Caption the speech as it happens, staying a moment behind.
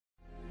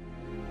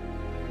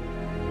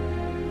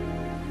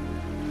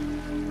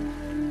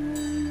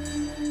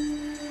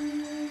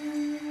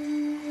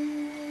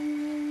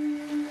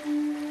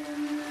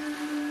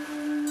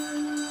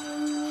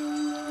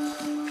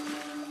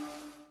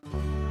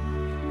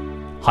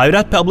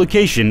Hayrat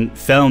Publication,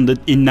 founded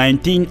in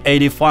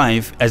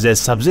 1985 as a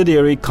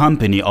subsidiary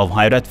company of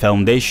Hayrat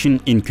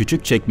Foundation in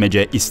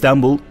Küçükçekmece,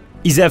 Istanbul,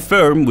 is a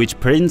firm which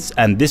prints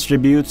and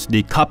distributes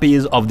the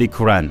copies of the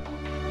Quran.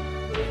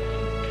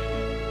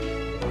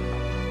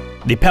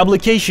 The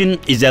publication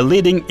is a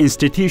leading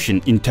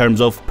institution in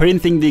terms of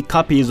printing the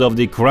copies of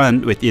the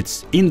Quran with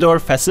its indoor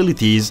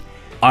facilities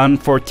on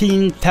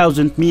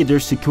 14,000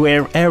 meters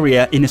square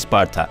area in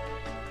Sparta.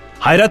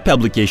 Hayrat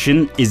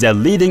Publication is a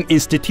leading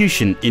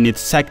institution in its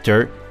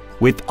sector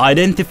with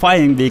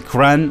identifying the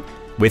Quran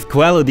with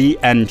quality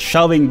and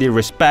showing the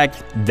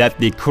respect that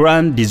the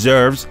Quran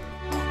deserves.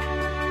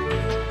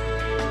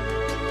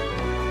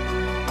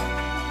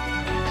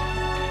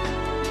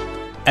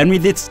 And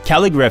with its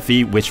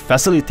calligraphy, which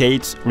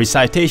facilitates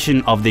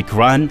recitation of the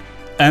Quran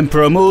and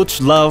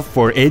promotes love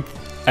for it,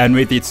 and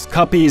with its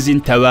copies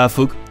in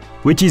tawafuk,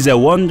 which is a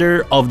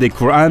wonder of the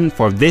Quran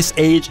for this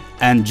age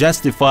and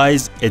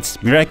justifies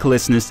its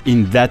miraculousness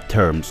in that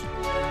terms.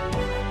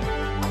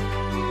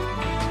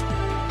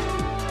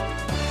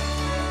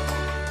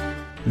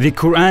 The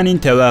Quran in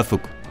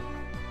tawafuk.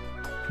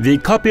 The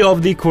copy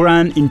of the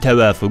Quran in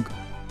tawafuk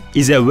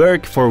is a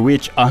work for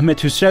which Ahmet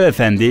Hüsrev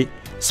Efendi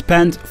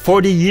spent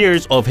 40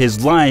 years of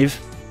his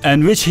life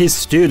and which his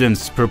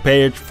students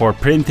prepared for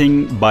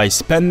printing by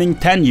spending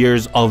 10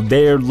 years of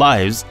their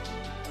lives,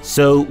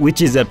 so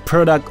which is a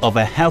product of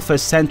a half a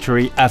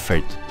century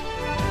effort.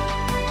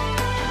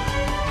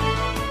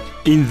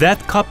 In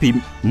that copy,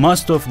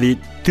 most of the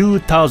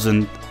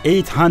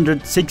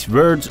 2,806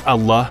 words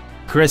Allah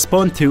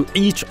correspond to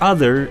each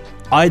other,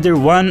 either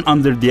one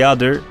under the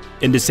other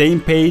in the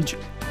same page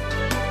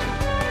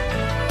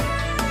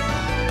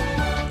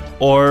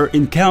or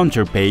in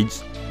counter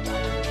page,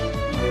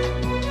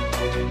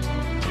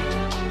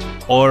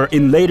 or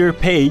in later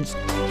page,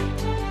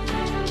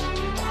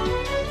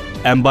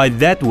 and by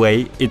that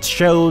way it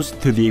shows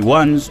to the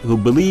ones who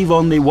believe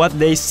only what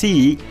they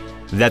see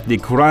that the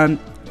Quran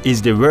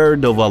is the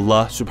word of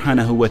Allah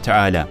subhanahu wa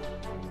ta'ala.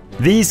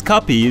 These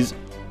copies,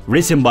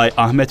 written by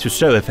Ahmet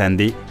Hüsrev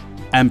Efendi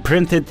and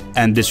printed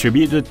and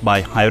distributed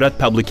by Hayrat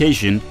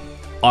Publication,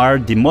 are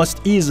the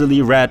most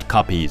easily read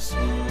copies.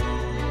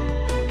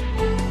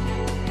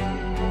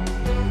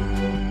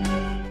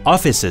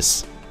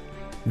 Offices.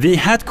 The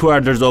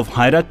headquarters of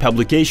Hayrat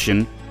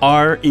Publication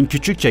are in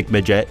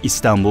Küçükçekmece,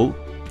 Istanbul,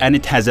 and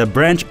it has a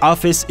branch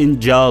office in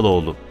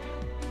Cağaloğlu.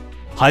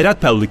 Hayrat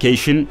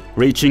Publication,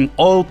 reaching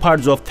all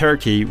parts of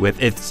Turkey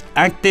with its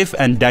active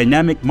and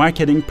dynamic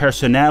marketing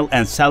personnel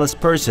and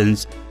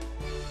salespersons,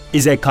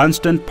 is a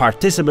constant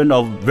participant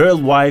of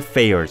worldwide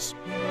fairs.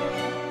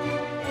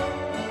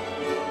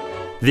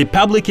 The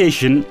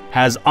publication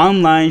has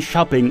online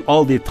shopping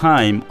all the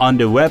time on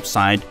the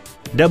website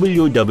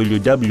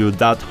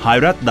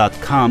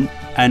www.hayrat.com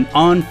and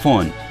on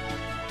phone.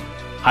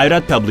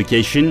 Hayrat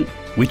Publication,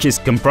 which is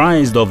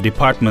comprised of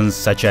departments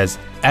such as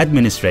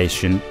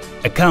administration,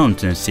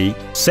 accountancy,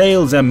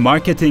 sales and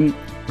marketing,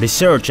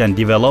 research and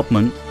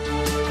development,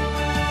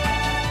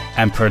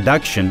 and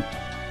production,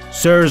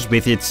 serves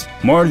with its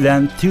more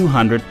than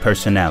 200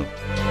 personnel.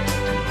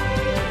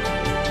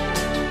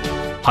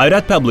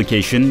 Hayrat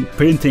Publication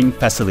printing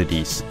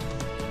facilities.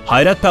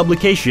 Hayrat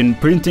Publication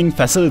printing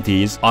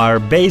facilities are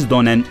based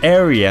on an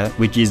area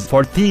which is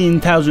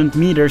 14,000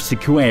 meters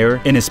square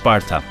in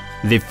Sparta.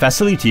 The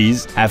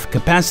facilities have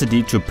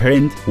capacity to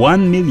print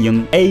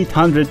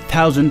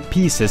 1,800,000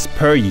 pieces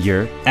per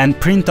year and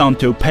print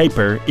onto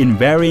paper in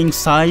varying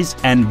size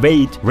and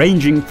weight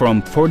ranging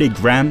from 40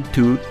 gram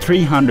to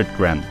 300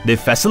 gram. The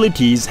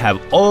facilities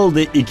have all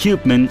the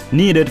equipment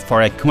needed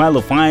for a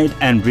qualified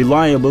and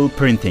reliable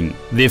printing.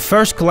 The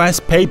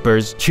first-class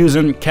papers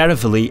chosen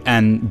carefully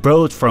and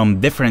brought from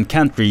different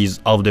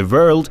countries of the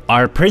world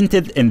are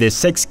printed in the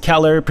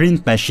 6-color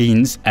print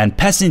machines and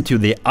pass into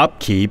the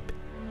upkeep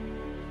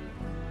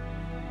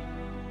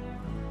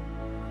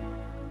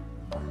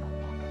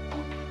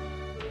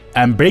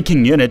and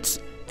breaking units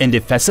in the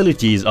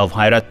facilities of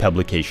Hayrat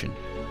Publication.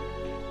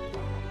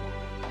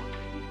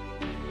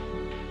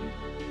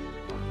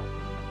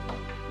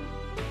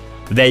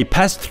 They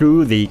pass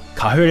through the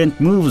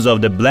coherent moves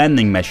of the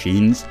blending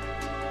machines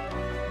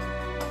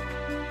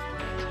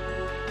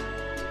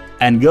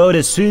and go to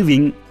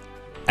sieving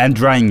and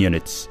drying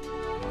units.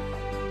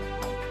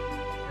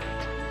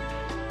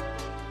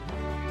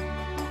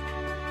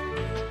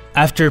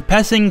 After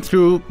passing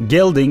through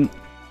gilding,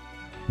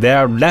 they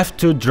are left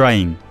to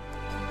drying.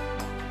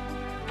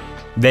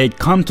 They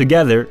come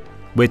together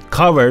with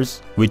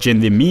covers which in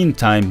the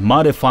meantime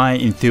modify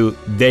into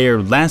their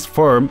last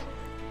form,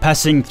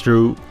 passing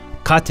through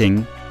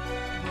cutting,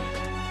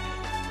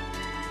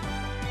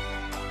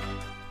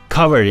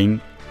 covering,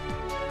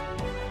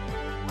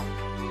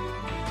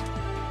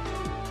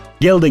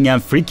 gilding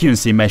and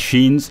frequency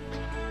machines,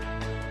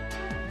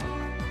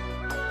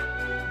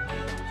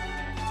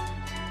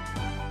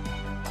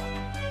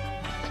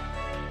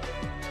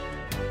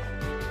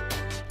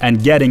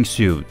 and getting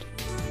sewed.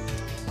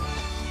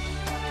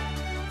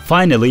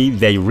 Finally,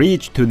 they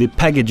reach to the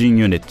packaging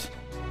unit.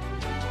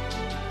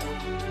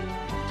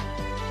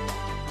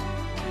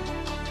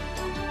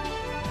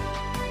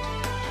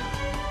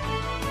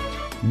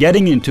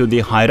 getting into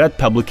the Hayrat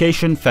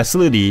publication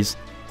facilities,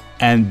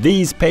 and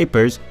these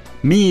papers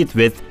meet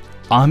with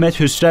Ahmet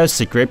Hüsrev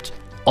script,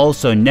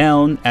 also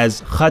known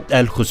as Khat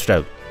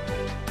al-Khusrav.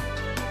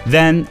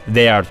 Then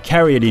they are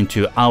carried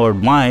into our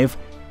life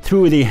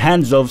through the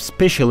hands of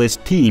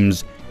specialist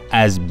teams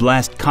as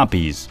blast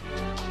copies.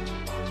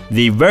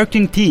 The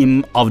working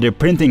team of the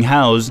printing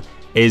house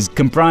is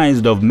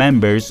comprised of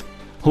members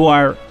who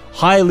are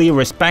highly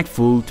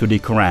respectful to the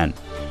Quran.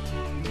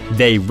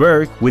 They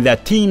work with a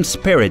team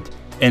spirit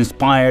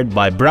inspired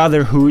by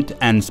brotherhood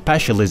and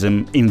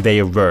specialism in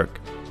their work.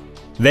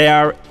 They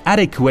are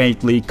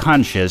adequately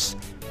conscious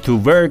to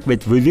work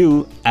with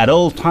review at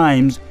all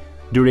times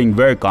during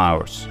work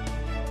hours.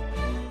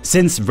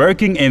 Since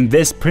working in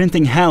this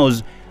printing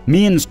house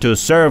means to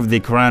serve the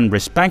Quran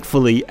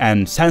respectfully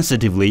and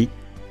sensitively,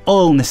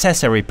 all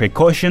necessary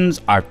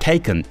precautions are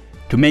taken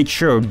to make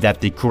sure that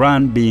the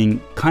Quran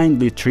being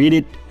kindly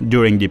treated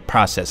during the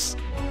process.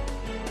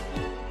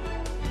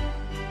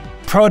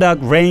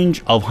 Product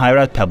range of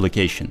Hayrat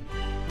publication.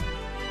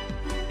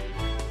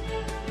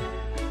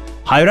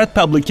 Hayrat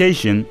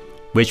publication,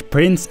 which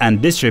prints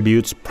and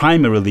distributes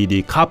primarily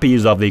the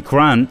copies of the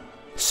Quran,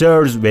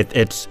 serves with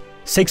its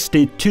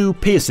 62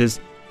 pieces,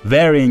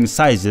 varying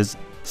sizes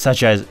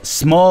such as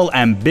small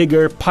and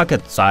bigger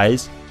pocket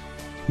size,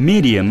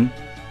 medium,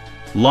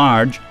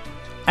 large,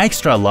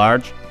 extra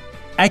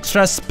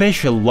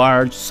special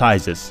large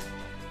sizes.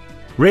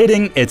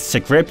 Reading its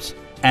script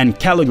and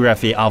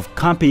calligraphy of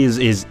copies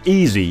is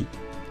easy,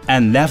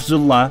 and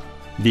Lafzullah,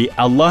 the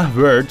Allah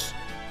words,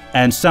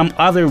 and some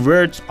other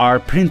words are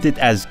printed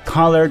as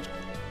colored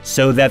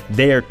so that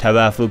their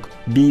tawafuq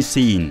be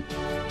seen.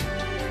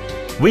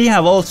 We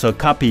have also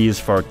copies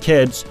for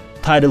kids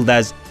titled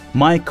as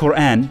My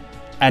Quran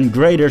and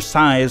greater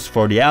size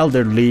for the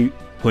elderly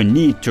who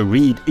need to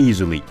read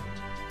easily.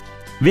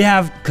 We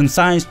have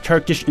concise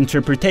Turkish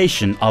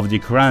interpretation of the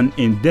Quran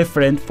in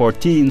different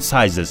 14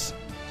 sizes.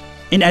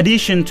 In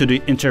addition to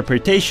the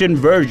interpretation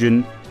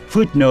version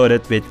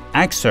footnoted with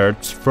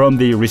excerpts from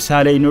the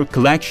risale-i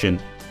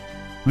collection,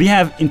 we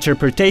have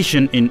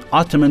interpretation in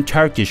Ottoman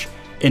Turkish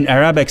in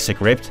Arabic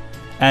script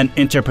and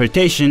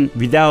interpretation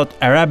without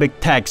Arabic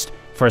text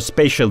for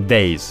special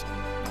days.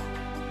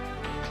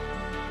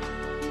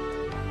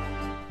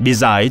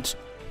 Besides,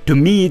 to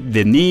meet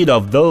the need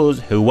of those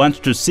who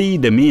want to see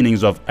the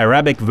meanings of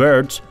Arabic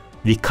words,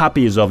 the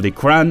copies of the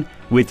Quran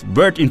with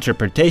word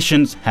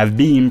interpretations have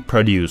been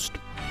produced.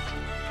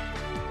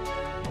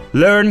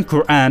 Learn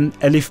Quran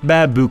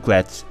Alif-Ba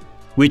booklets,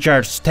 which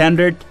are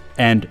standard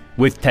and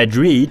with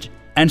tajweed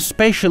and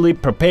specially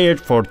prepared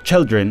for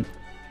children,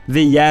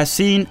 the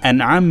Yasin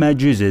and Amma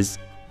juzes,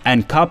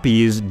 and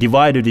copies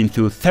divided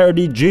into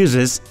 30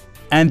 juzes,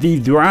 and the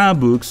dua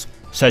books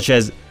such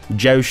as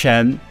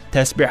Jawshan,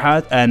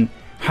 Tasbihat and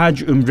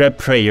Hajj Umrah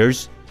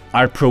prayers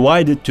are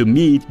provided to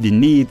meet the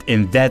need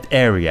in that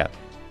area.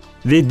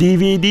 The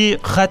DVD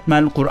Khatm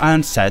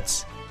al-Quran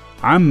sets,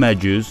 Amma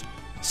juz,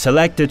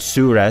 selected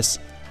surahs,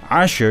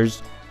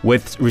 ashers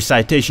with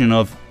recitation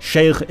of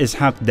Sheikh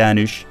Ishaq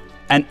Danish,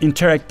 and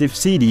interactive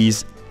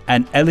CDs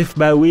and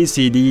Alif-Ba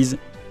CDs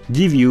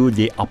give you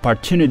the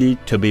opportunity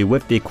to be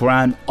with the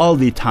Quran all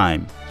the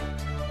time.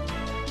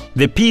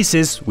 The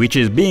pieces which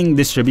is being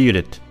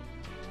distributed.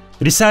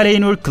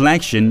 Risale-i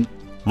collection,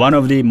 one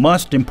of the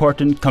most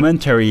important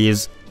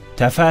commentaries,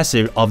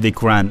 tafsir of the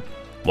Quran,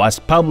 was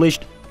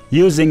published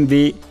using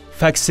the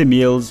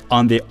facsimiles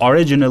on the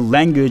original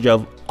language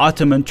of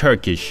Ottoman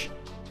Turkish.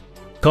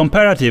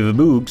 Comparative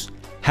books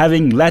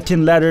having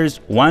Latin letters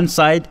one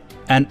side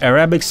and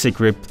Arabic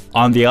script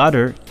on the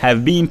other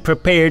have been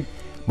prepared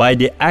by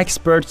the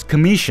experts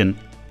commission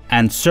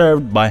and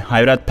served by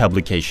Hayrat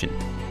publication.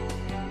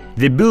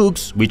 The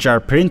books, which are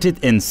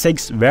printed in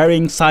 6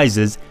 varying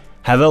sizes,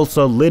 have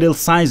also little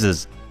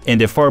sizes in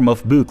the form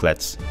of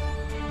booklets.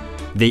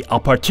 The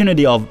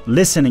opportunity of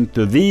listening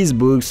to these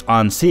books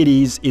on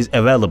CDs is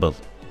available.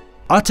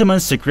 Ottoman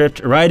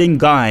script writing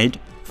guide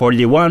for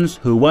the ones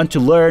who want to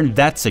learn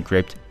that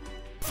script.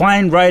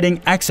 Fine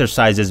writing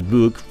exercises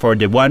book for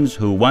the ones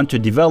who want to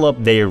develop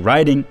their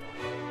writing.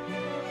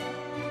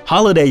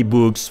 Holiday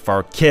books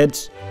for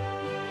kids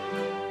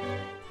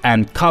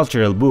and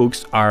cultural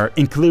books are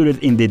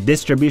included in the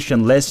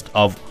distribution list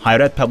of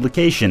Hayrat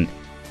publication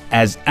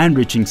as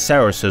enriching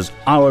sources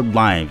our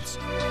lives.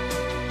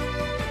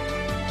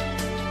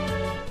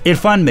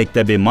 Irfan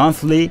Mektebi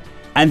Monthly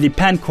and the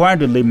Pen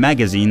Quarterly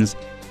magazines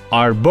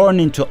are born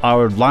into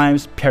our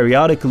lives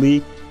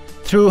periodically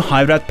through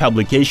Hayrat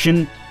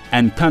publication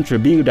and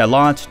contribute a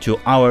lot to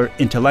our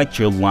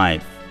intellectual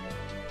life.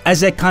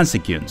 As a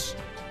consequence,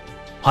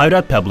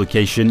 Hayrat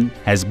publication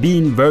has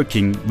been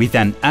working with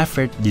an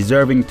effort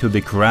deserving to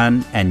the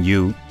Quran and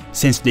you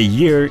since the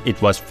year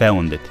it was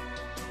founded.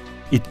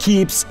 It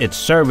keeps its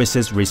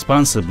services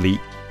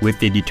responsibly with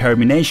the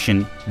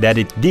determination that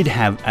it did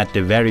have at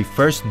the very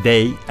first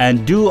day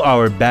and do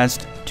our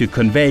best to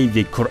convey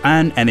the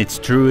Quran and its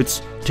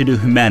truths to the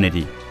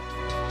humanity.